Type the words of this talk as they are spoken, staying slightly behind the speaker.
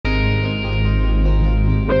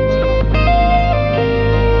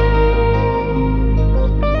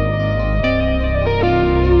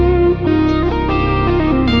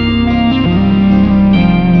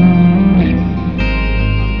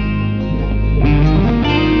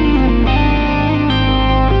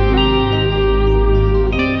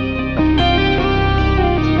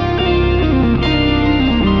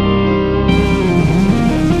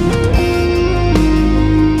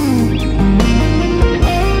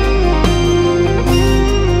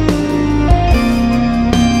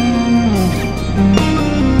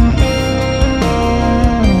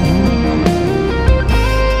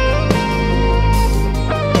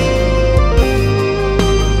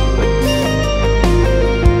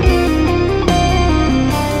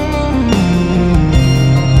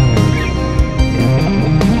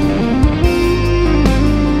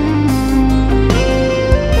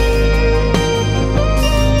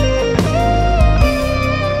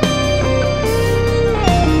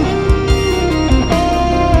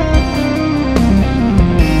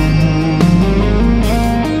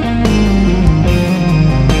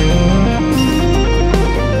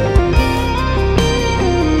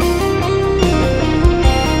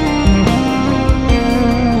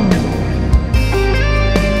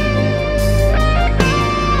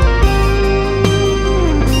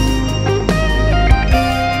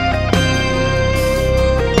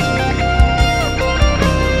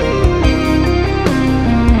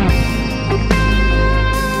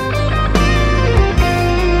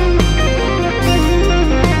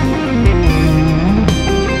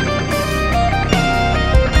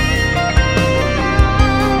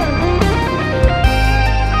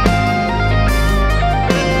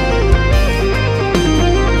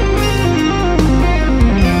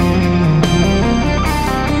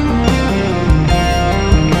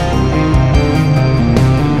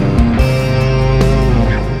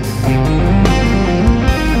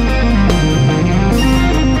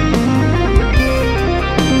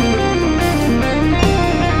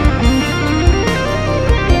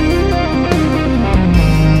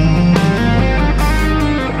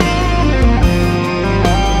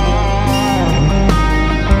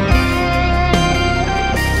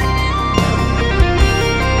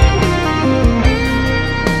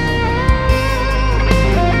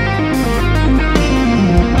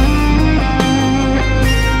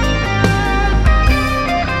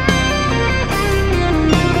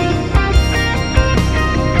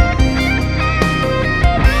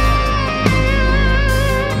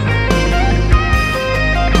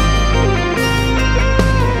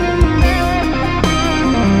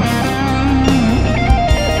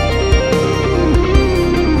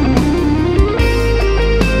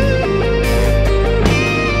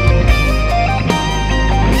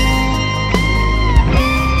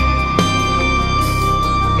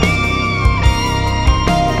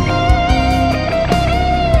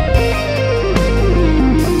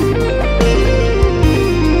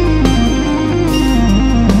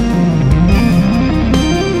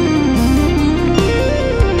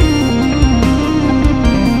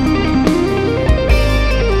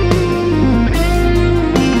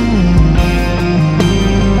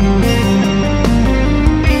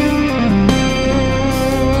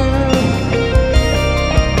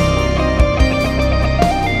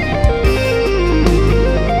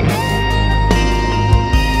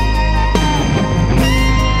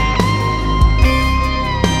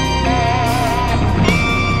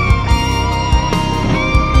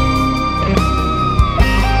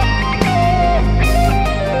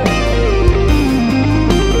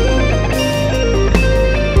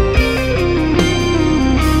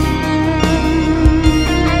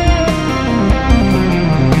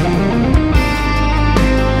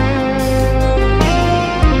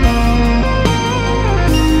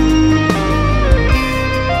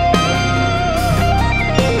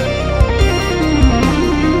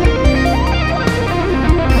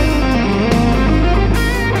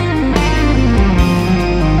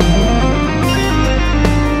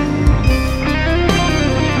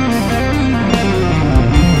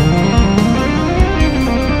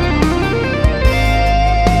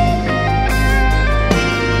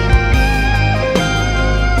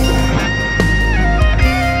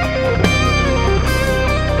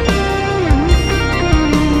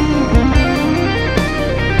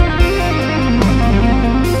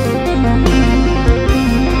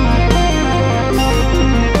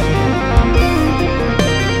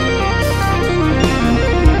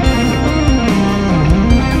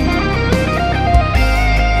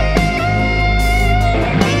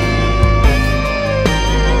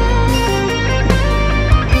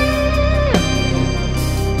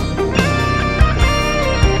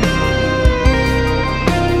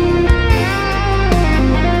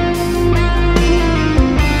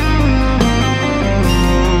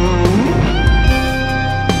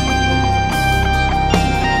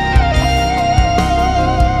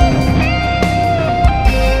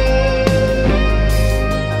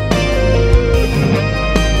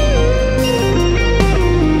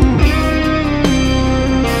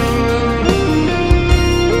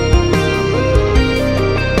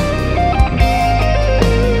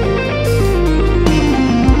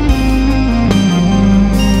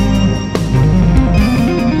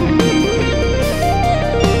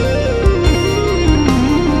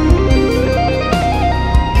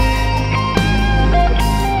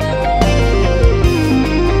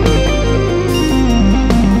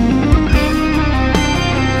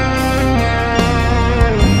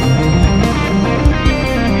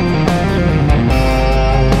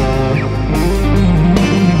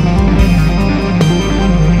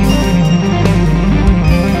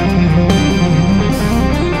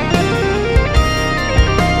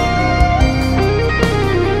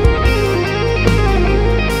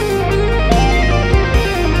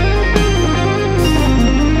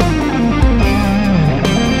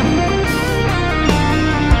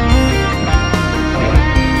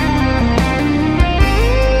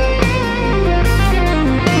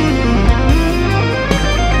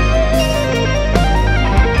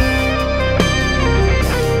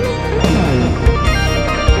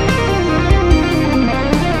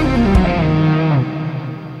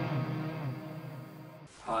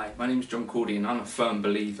Cordy, and I'm a firm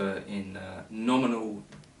believer in nominal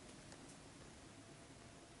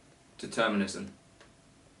determinism.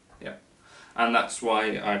 Yeah, and that's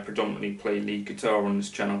why I predominantly play lead guitar on this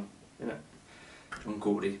channel. Yeah, John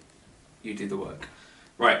Cordy, you do the work.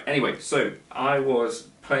 Right, anyway, so I was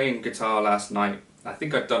playing guitar last night. I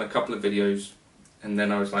think I'd done a couple of videos, and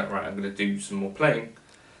then I was like, right, I'm going to do some more playing.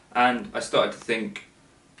 And I started to think,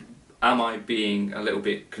 am I being a little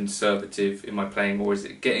bit conservative in my playing, or is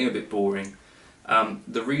it getting a bit boring?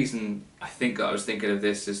 The reason I think that I was thinking of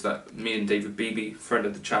this is that me and David Beebe, friend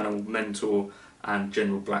of the channel, mentor, and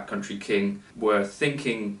general Black Country King, were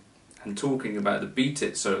thinking and talking about the Beat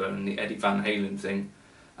It solo and the Eddie Van Halen thing.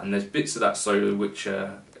 And there's bits of that solo which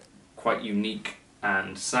are quite unique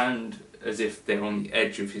and sound as if they're on the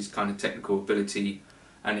edge of his kind of technical ability,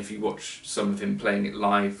 and if you watch some of him playing it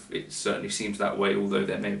live, it certainly seems that way, although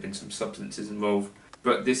there may have been some substances involved.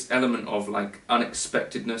 But this element of like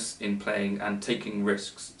unexpectedness in playing and taking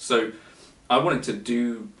risks. So I wanted to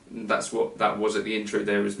do, that's what that was at the intro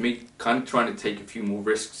there, was me kind of trying to take a few more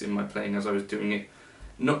risks in my playing as I was doing it.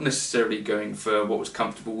 Not necessarily going for what was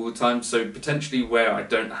comfortable all the time, so potentially where I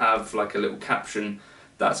don't have like a little caption,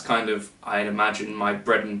 that's kind of, I imagine, my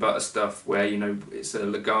bread and butter stuff, where, you know, it's a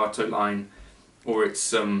legato line, or it's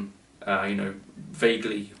some, you know,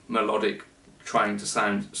 vaguely melodic, trying to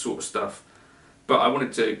sound sort of stuff. But I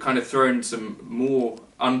wanted to kind of throw in some more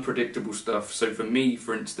unpredictable stuff. So for me,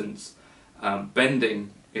 for instance,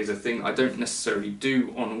 bending is a thing I don't necessarily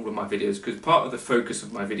do on all of my videos, because part of the focus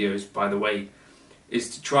of my videos, by the way, is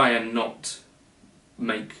to try and not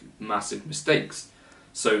make massive mistakes.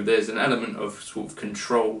 So there's an element of sort of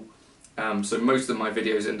control. So most of my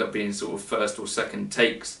videos end up being sort of first or second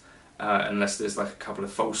takes, unless there's like a couple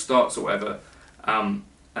of false starts or whatever.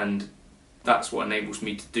 And that's what enables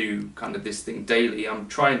me to do kind of this thing daily. I'm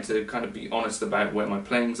trying to kind of be honest about where my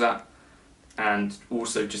playing's at, and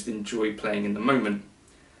also just enjoy playing in the moment.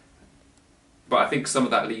 But I think some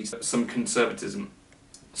of that leads to some conservatism.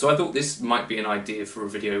 So I thought this might be an idea for a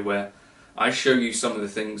video where I show you some of the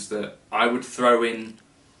things that I would throw in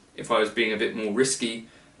if I was being a bit more risky.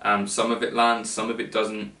 Some of it lands, some of it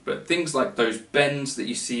doesn't, but things like those bends that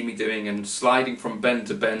you see me doing, and sliding from bend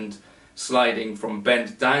to bend, sliding from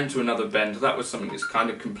bend down to another bend, that was something that's kind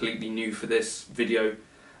of completely new for this video,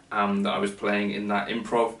 that I was playing in that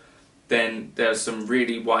improv. Then there's some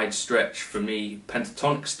really wide stretch for me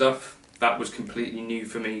pentatonic stuff, that was completely new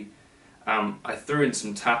for me. I threw in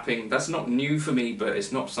some tapping. That's not new for me, but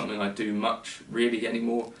it's not something I do much really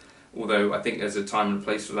anymore, although I think there's a time and a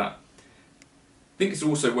place for that. I think it's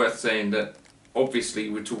also worth saying that obviously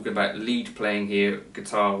we're talking about lead playing here,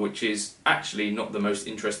 guitar, which is actually not the most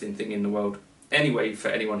interesting thing in the world anyway for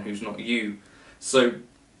anyone who's not you. So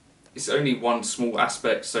it's only one small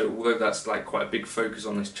aspect, so although that's like quite a big focus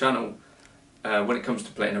on this channel, when it comes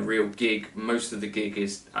to playing a real gig, most of the gig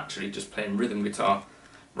is actually just playing rhythm guitar.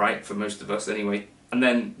 Right, for most of us anyway. And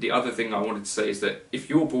then the other thing I wanted to say is that if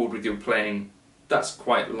you're bored with your playing, that's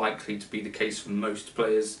quite likely to be the case for most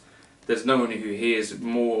players. There's no one who hears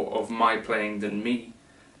more of my playing than me,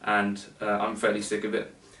 and I'm fairly sick of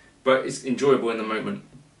it. But it's enjoyable in the moment.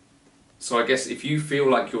 So I guess if you feel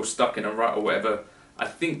like you're stuck in a rut or whatever, I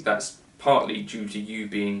think that's partly due to you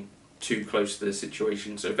being too close to the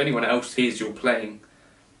situation. So if anyone else hears your playing,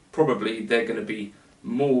 probably they're going to be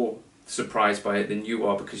more surprised by it than you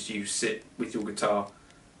are, because you sit with your guitar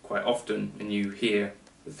quite often and you hear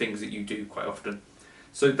the things that you do quite often.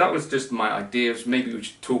 So that was just my ideas. Maybe we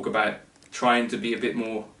should talk about trying to be a bit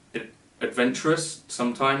more adventurous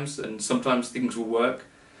sometimes, and sometimes things will work.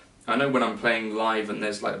 I know when I'm playing live and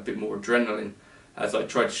there's like a bit more adrenaline, as I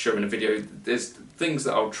tried to show in a video, there's things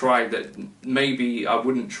that I'll try that maybe I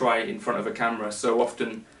wouldn't try in front of a camera so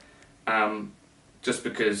often, just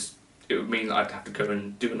because it would mean that I'd have to go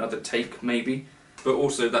and do another take maybe. But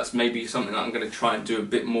also that's maybe something that I'm going to try and do a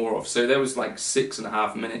bit more of. So there was like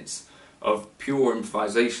 6.5 minutes of pure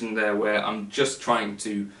improvisation there, where I'm just trying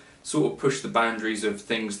to sort of push the boundaries of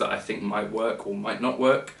things that I think might work or might not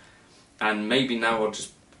work. And maybe now I'll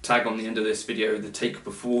just tag on the end of this video the take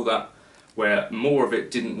before that, where more of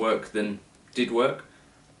it didn't work than did work.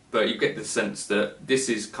 But you get the sense that this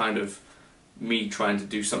is kind of me trying to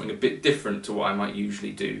do something a bit different to what I might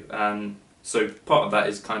usually do. So part of that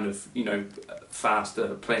is kind of, you know, faster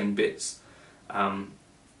playing bits,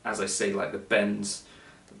 as I say, like the bends,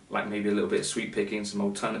 like maybe a little bit of sweep picking, some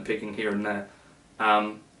alternate picking here and there.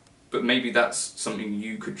 But maybe that's something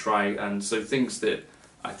you could try. And so things that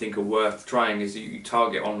I think are worth trying is you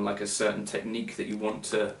target on like a certain technique that you want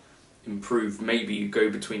to improve. Maybe you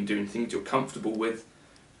go between doing things you're comfortable with,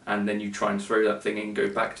 and then you try and throw that thing in, go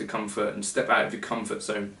back to comfort and step out of your comfort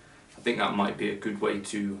zone. I think that might be a good way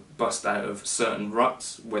to bust out of certain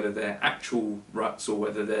ruts, whether they're actual ruts or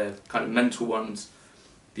whether they're kind of mental ones.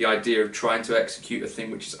 The idea of trying to execute a thing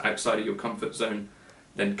which is outside of your comfort zone,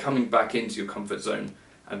 then coming back into your comfort zone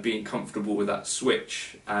and being comfortable with that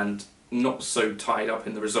switch and not so tied up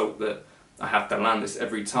in the result that I have to land this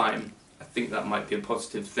every time. I think that might be a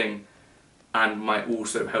positive thing and might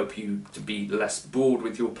also help you to be less bored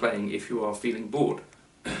with your playing if you are feeling bored.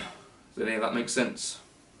 Does any of that make sense?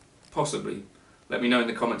 Possibly. Let me know in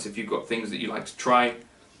the comments if you've got things that you like to try,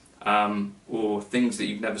 or things that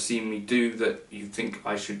you've never seen me do that you think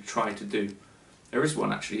I should try to do. There is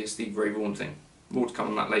one actually, a Steve Ray Vaughan thing. More to come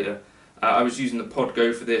on that later. I was using the Pod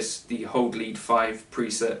Go for this, the Hold Lead 5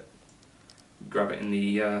 preset. Grab it in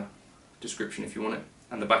the description if you want it,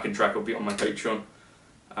 and the backing track will be on my Patreon.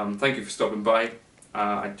 Thank you for stopping by.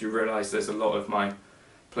 I do realise there's a lot of my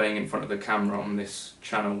playing in front of the camera on this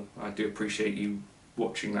channel. I do appreciate you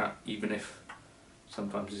watching that, even if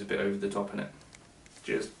sometimes it's a bit over the top in it.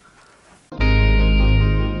 Cheers.